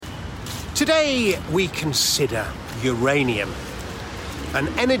Today we consider uranium. An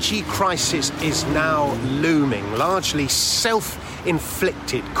energy crisis is now looming, largely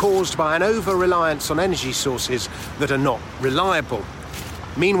self-inflicted, caused by an over-reliance on energy sources that are not reliable.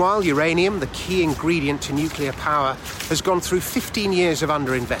 Meanwhile, uranium, the key ingredient to nuclear power, has gone through 15 years of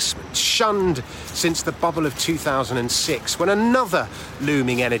underinvestment, shunned since the bubble of 2006, when another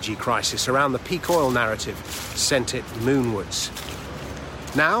looming energy crisis around the peak oil narrative sent it moonwards.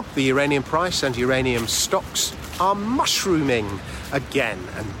 Now, the uranium price and uranium stocks are mushrooming again,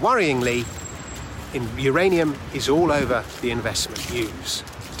 and worryingly, uranium is all over the investment news.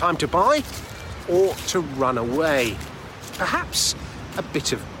 Time to buy or to run away? Perhaps a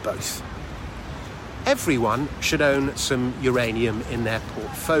bit of both. Everyone should own some uranium in their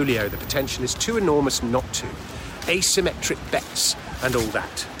portfolio. The potential is too enormous not to. Asymmetric bets and all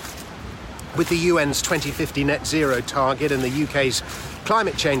that. With the UN's 2050 net zero target and the UK's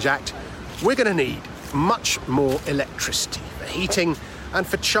Climate Change Act, we're going to need much more electricity for heating and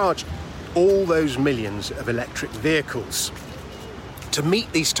for charging all those millions of electric vehicles. To meet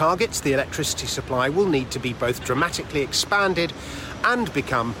these targets, the electricity supply will need to be both dramatically expanded and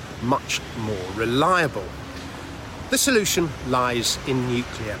become much more reliable. The solution lies in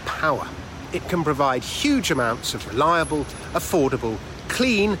nuclear power. It can provide huge amounts of reliable, affordable,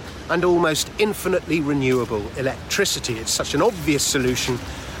 clean and almost infinitely renewable electricity. It's such an obvious solution,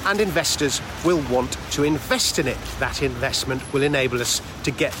 and investors will want to invest in it. That investment will enable us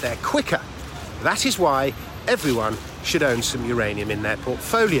to get there quicker. That is why everyone should own some uranium in their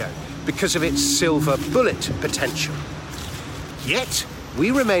portfolio, because of its silver bullet potential. Yet,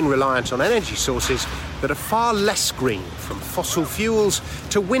 we remain reliant on energy sources that are far less green, from fossil fuels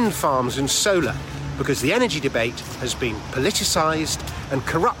to wind farms and solar, because the energy debate has been politicised and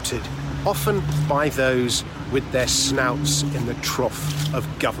corrupted, often by those with their snouts in the trough of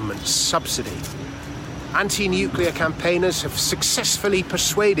government subsidy. Anti-nuclear campaigners have successfully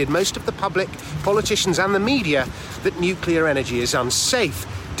persuaded most of the public, politicians and the media that nuclear energy is unsafe,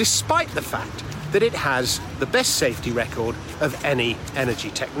 despite the fact that it has the best safety record of any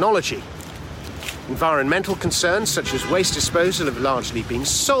energy technology. Environmental concerns such as waste disposal have largely been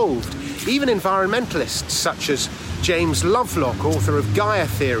solved. Even environmentalists such as James Lovelock, author of Gaia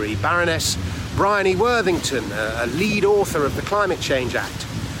Theory, Baroness Bryony Worthington, a lead author of the Climate Change Act,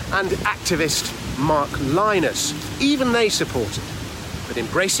 and activist Mark Lynas, even they support it. But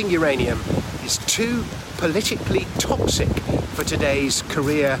embracing uranium is too politically toxic for today's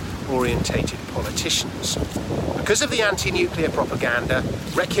career-orientated politicians. Because of the anti-nuclear propaganda,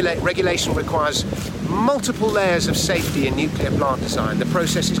 regulation requires multiple layers of safety in nuclear plant design. The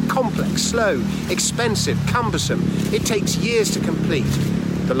process is complex, slow, expensive, cumbersome. It takes years to complete.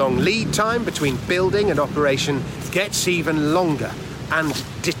 The long lead time between building and operation gets even longer and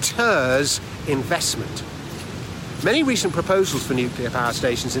deters investment. Many recent proposals for nuclear power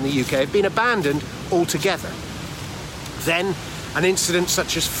stations in the UK have been abandoned altogether. Then, an incident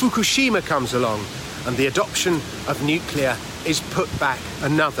such as Fukushima comes along, and the adoption of nuclear is put back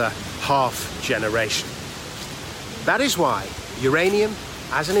another half generation. That is why uranium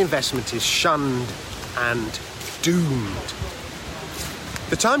as an investment is shunned and doomed.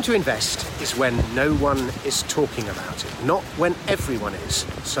 The time to invest is when no one is talking about it, not when everyone is,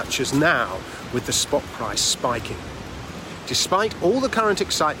 such as now with the spot price spiking. Despite all the current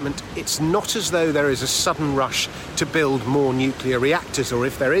excitement, it's not as though there is a sudden rush to build more nuclear reactors, or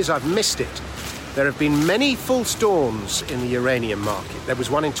if there is, I've missed it. There have been many false dawns in the uranium market. There was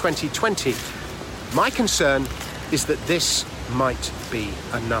one in 2020. My concern is that this might be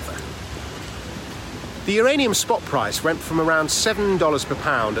another. The uranium spot price went from around $7 per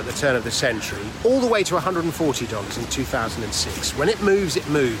pound at the turn of the century all the way to $140 in 2006. When it moves,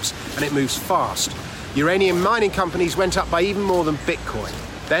 and it moves fast. Uranium mining companies went up by even more than Bitcoin.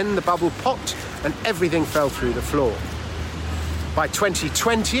 Then the bubble popped and everything fell through the floor. By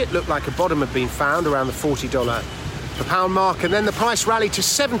 2020, it looked like a bottom had been found around the $40 per pound mark, and then the price rallied to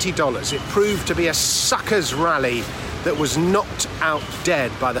 $70. It proved to be a sucker's rally that was knocked out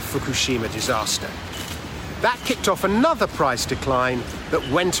dead by the Fukushima disaster. That kicked off another price decline that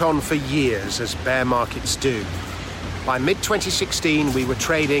went on for years, as bear markets do. By mid-2016, we were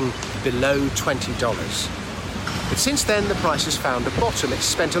trading below $20. But since then, the price has found a bottom. It's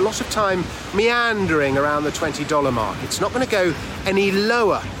spent a lot of time meandering around the $20 mark. It's not going to go any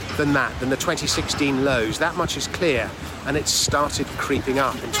lower than the 2016 lows. That much is clear. And it's started creeping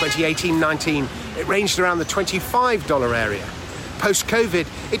up. In 2018-19, it ranged around the $25 area.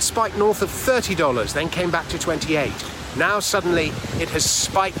 Post-COVID, it spiked north of $30, then came back to $28. Now suddenly it has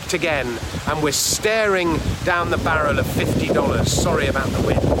spiked again, and we're staring down the barrel of $50. Sorry about the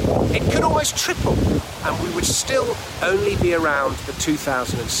wind. It could almost triple, and we would still only be around the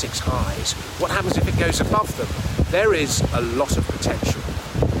 2006 highs. What happens if it goes above them? There is a lot of potential.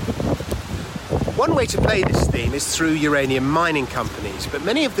 One way to play this theme is through uranium mining companies, but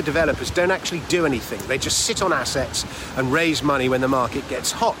many of the developers don't actually do anything. They just sit on assets and raise money when the market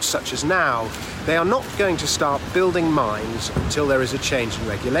gets hot, such as now. They are not going to start building mines until there is a change in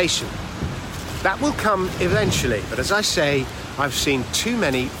regulation. That will come eventually, but as I say, I've seen too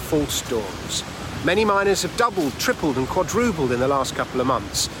many false dawns. Many miners have doubled, tripled and quadrupled in the last couple of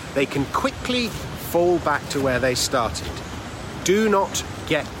months. They can quickly fall back to where they started. Do not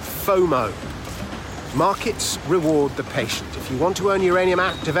get FOMO. Markets reward the patient. If you want to own uranium,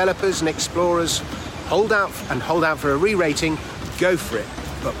 developers and explorers, hold out for a re-rating, go for it.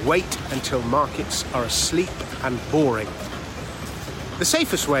 But wait until markets are asleep and boring. The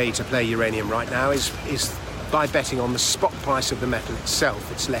safest way to play uranium right now is by betting on the spot price of the metal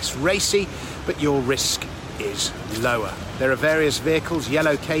itself. It's less racy, but your risk is lower. There are various vehicles.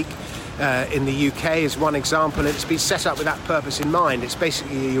 Yellow Cake in the UK is one example, and it's been set up with that purpose in mind. It's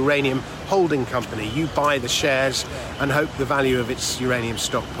basically a uranium holding company. You buy the shares and hope the value of its uranium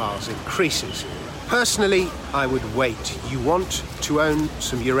stockpiles increases. Personally, I would wait. You want to own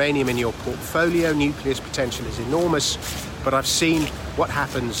some uranium in your portfolio. Nuclear's potential is enormous, but I've seen what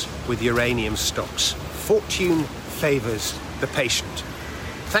happens with uranium stocks. Fortune favours the patient.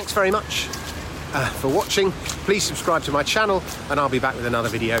 Thanks very much for watching. Please subscribe to my channel, and I'll be back with another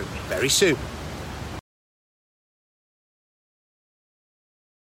video very soon.